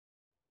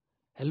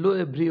Hello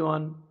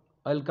everyone,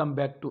 welcome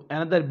back to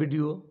another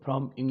video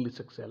from English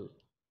Excel.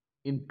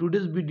 In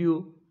today's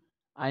video,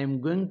 I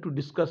am going to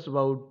discuss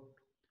about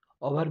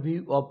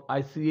overview of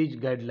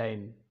ICH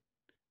guideline.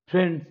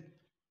 Friends,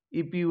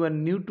 if you are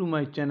new to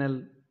my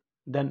channel,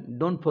 then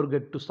don't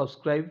forget to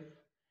subscribe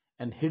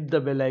and hit the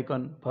bell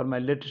icon for my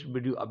latest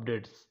video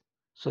updates.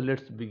 So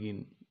let's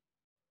begin.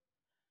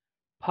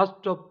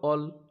 First of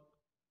all,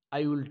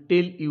 I will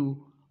tell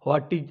you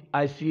what is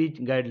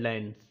ICH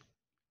guidelines.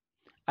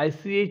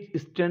 ICH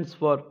stands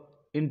for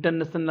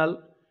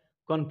International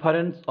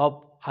Conference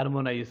of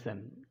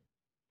Harmonization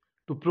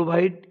to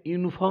provide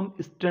uniform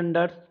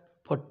standards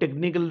for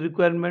technical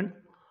requirements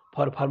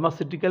for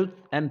pharmaceuticals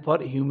and for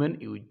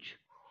human use.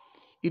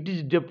 It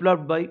is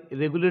developed by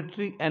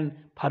regulatory and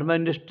pharma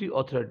industry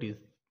authorities.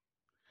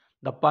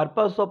 The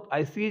purpose of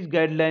ICH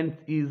guidelines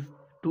is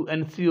to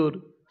ensure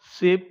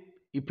safe,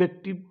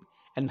 effective,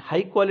 and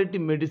high quality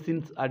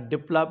medicines are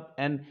developed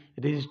and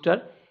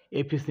registered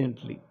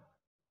efficiently.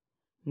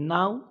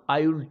 Now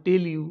I will tell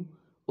you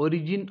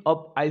origin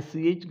of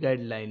ICH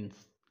guidelines.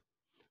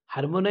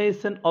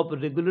 Harmonization of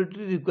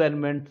regulatory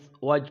requirements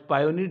was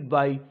pioneered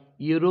by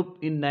Europe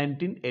in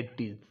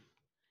 1980s.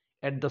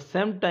 At the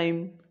same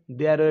time,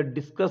 there were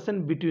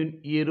discussions between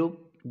Europe,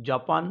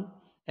 Japan,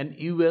 and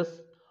US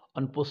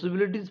on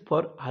possibilities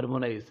for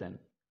harmonization.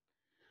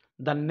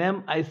 The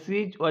name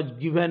ICH was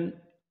given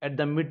at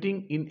the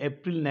meeting in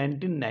April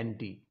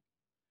 1990.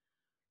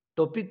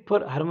 Topic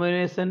for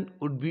harmonization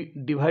would be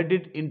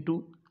divided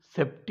into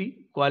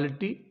safety,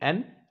 quality,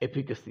 and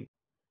efficacy.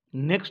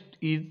 Next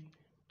is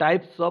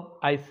types of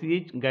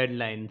ICH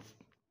guidelines.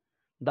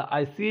 The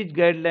ICH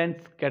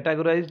guidelines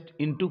categorized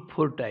into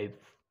four types.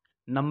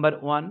 Number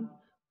 1,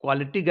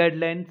 quality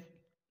guidelines.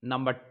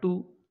 Number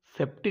 2,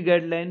 safety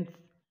guidelines.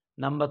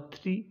 Number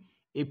 3,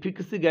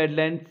 efficacy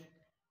guidelines.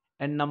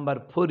 And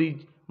number 4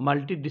 is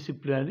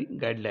multidisciplinary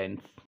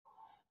guidelines.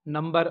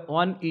 Number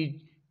 1 is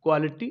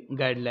quality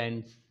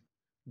guidelines.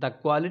 The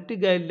quality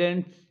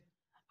guidelines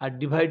are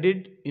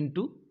divided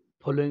into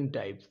following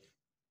types.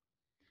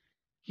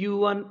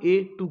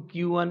 Q1A to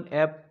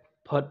Q1F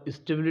for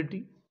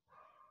stability,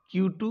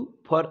 Q2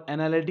 for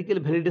analytical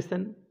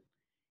validation,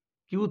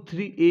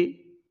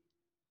 Q3A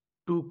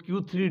to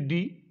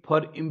Q3D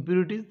for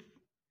impurities,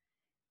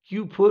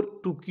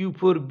 Q4 to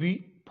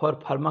Q4B for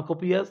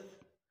pharmacopoeias,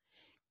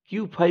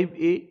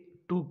 Q5A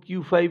to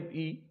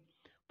Q5E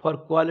for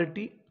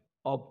quality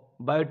of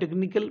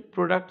biotechnical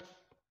products,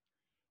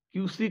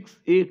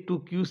 Q6A to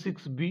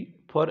Q6B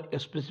for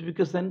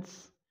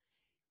specifications,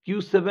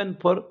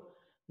 Q7 for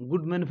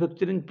good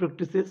manufacturing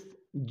practices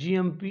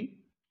GMP,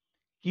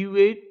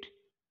 Q8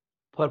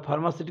 for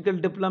pharmaceutical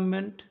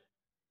development,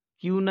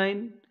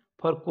 Q9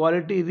 for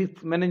quality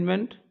risk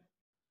management,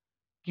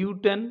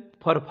 Q10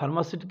 for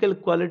pharmaceutical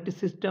quality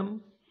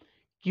system,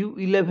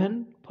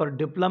 Q11 for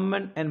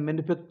development and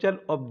manufacture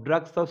of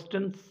drug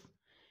substance,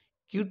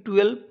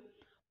 Q12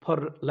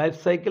 for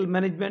life cycle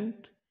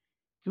management,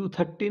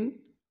 Q13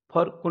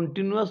 for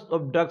continuous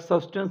of drug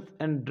substance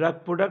and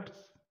drug products,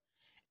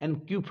 and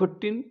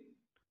Q14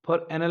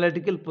 for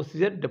analytical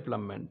procedure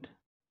development.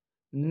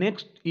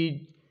 Next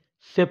is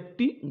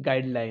safety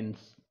guidelines.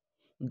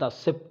 The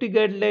safety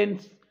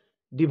guidelines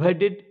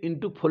divided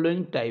into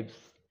following types: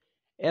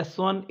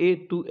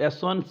 S1A to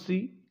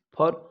S1C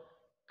for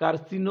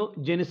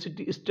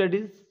carcinogenicity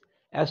studies,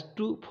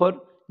 S2 for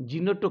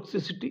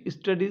genotoxicity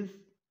studies,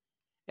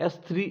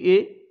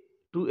 S3A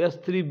to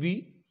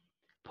S3B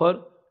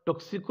for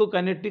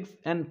toxicokinetics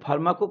and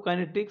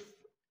pharmacokinetics,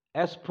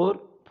 S4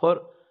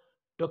 for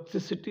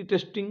toxicity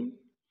testing,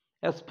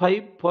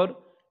 S5 for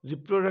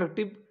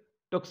reproductive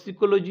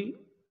toxicology,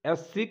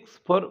 S6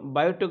 for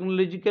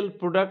biotechnological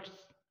products,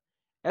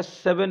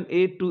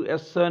 S7A to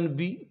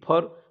S7B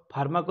for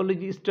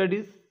pharmacology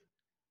studies,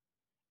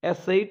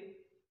 S8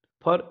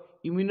 for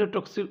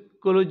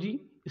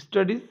immunotoxicology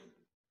studies,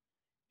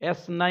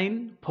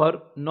 S9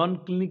 for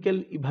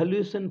non-clinical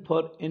evaluation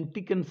for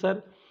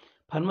anti-cancer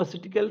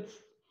pharmaceuticals,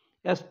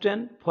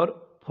 S10 for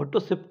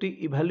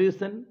photosafety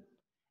evaluation,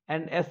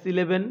 and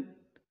S11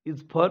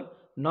 is for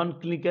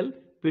non-clinical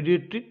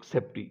pediatric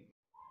safety.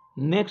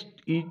 Next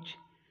is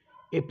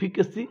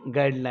efficacy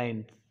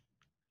guidelines.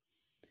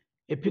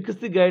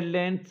 Efficacy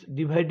guidelines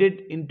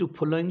divided into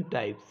following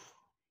types: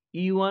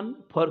 E1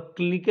 for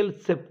clinical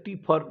safety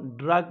for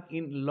drug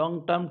in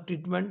long-term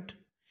treatment,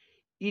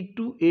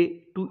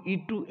 E2A to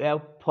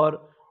E2F for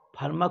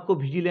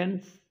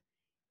pharmacovigilance,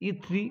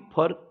 E3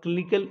 for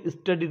clinical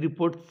study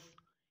reports,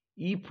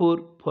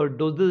 E4 for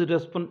dosage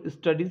response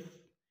studies,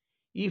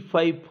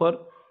 E5 for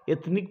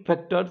ethnic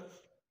factors,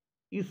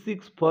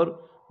 E6 for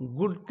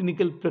good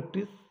clinical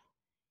practice,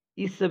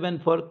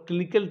 E7 for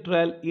clinical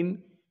trial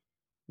in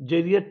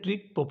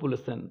geriatric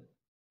population,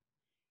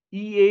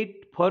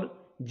 E8 for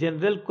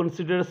general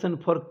consideration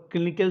for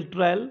clinical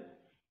trial,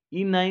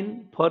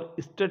 E9 for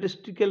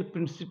statistical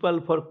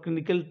principle for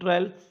clinical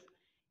trials,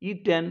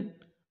 E10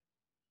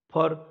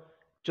 for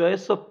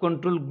choice of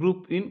control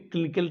group in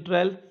clinical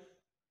trials,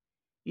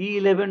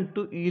 E11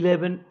 to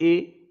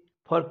E11A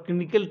for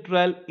clinical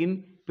trial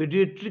in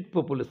pediatric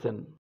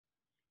population.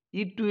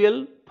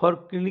 E12 for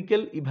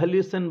clinical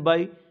evaluation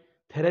by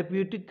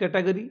therapeutic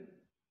category.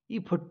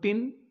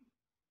 E14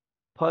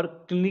 for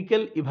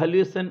clinical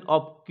evaluation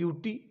of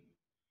QT.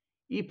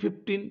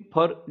 E15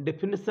 for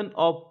definition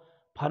of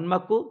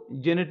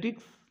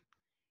pharmacogenetics.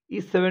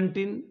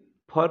 E17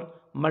 for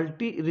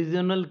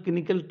multi-regional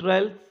clinical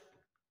trials,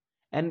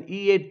 and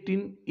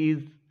E18 is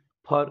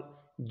for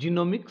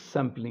genomic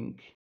sampling.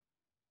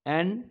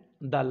 And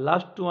the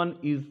last one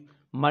is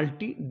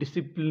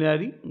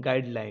multidisciplinary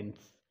guidelines.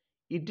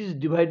 It is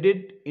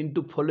divided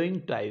into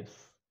following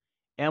types: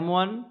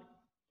 M1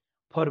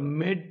 for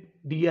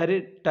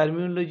med-DRA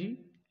terminology,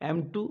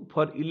 M2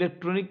 for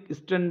electronic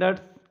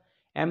standards,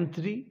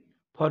 M3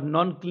 for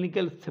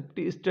non-clinical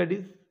safety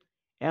studies,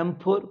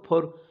 M4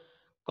 for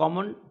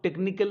common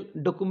technical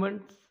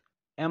documents,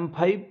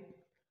 M5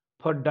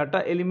 for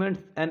data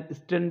elements and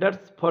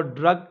standards for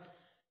drug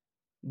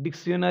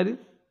dictionaries,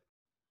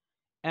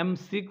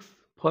 M6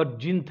 for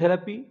gene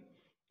therapy,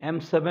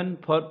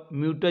 M7 for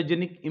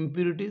mutagenic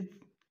impurities,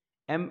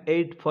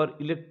 M8 for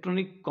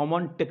electronic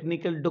common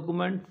technical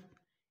documents,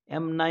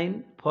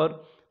 M9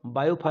 for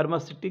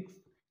biopharmaceutics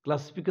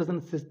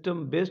classification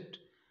system based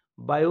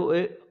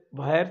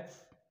biovirs,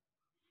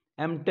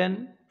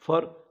 M10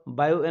 for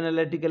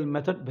bioanalytical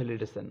method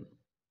validation.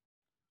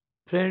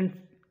 Friends,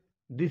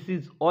 this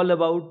is all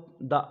about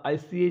the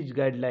ICH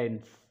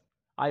guidelines.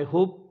 I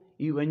hope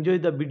you enjoy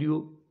the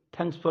video.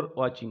 Thanks for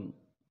watching.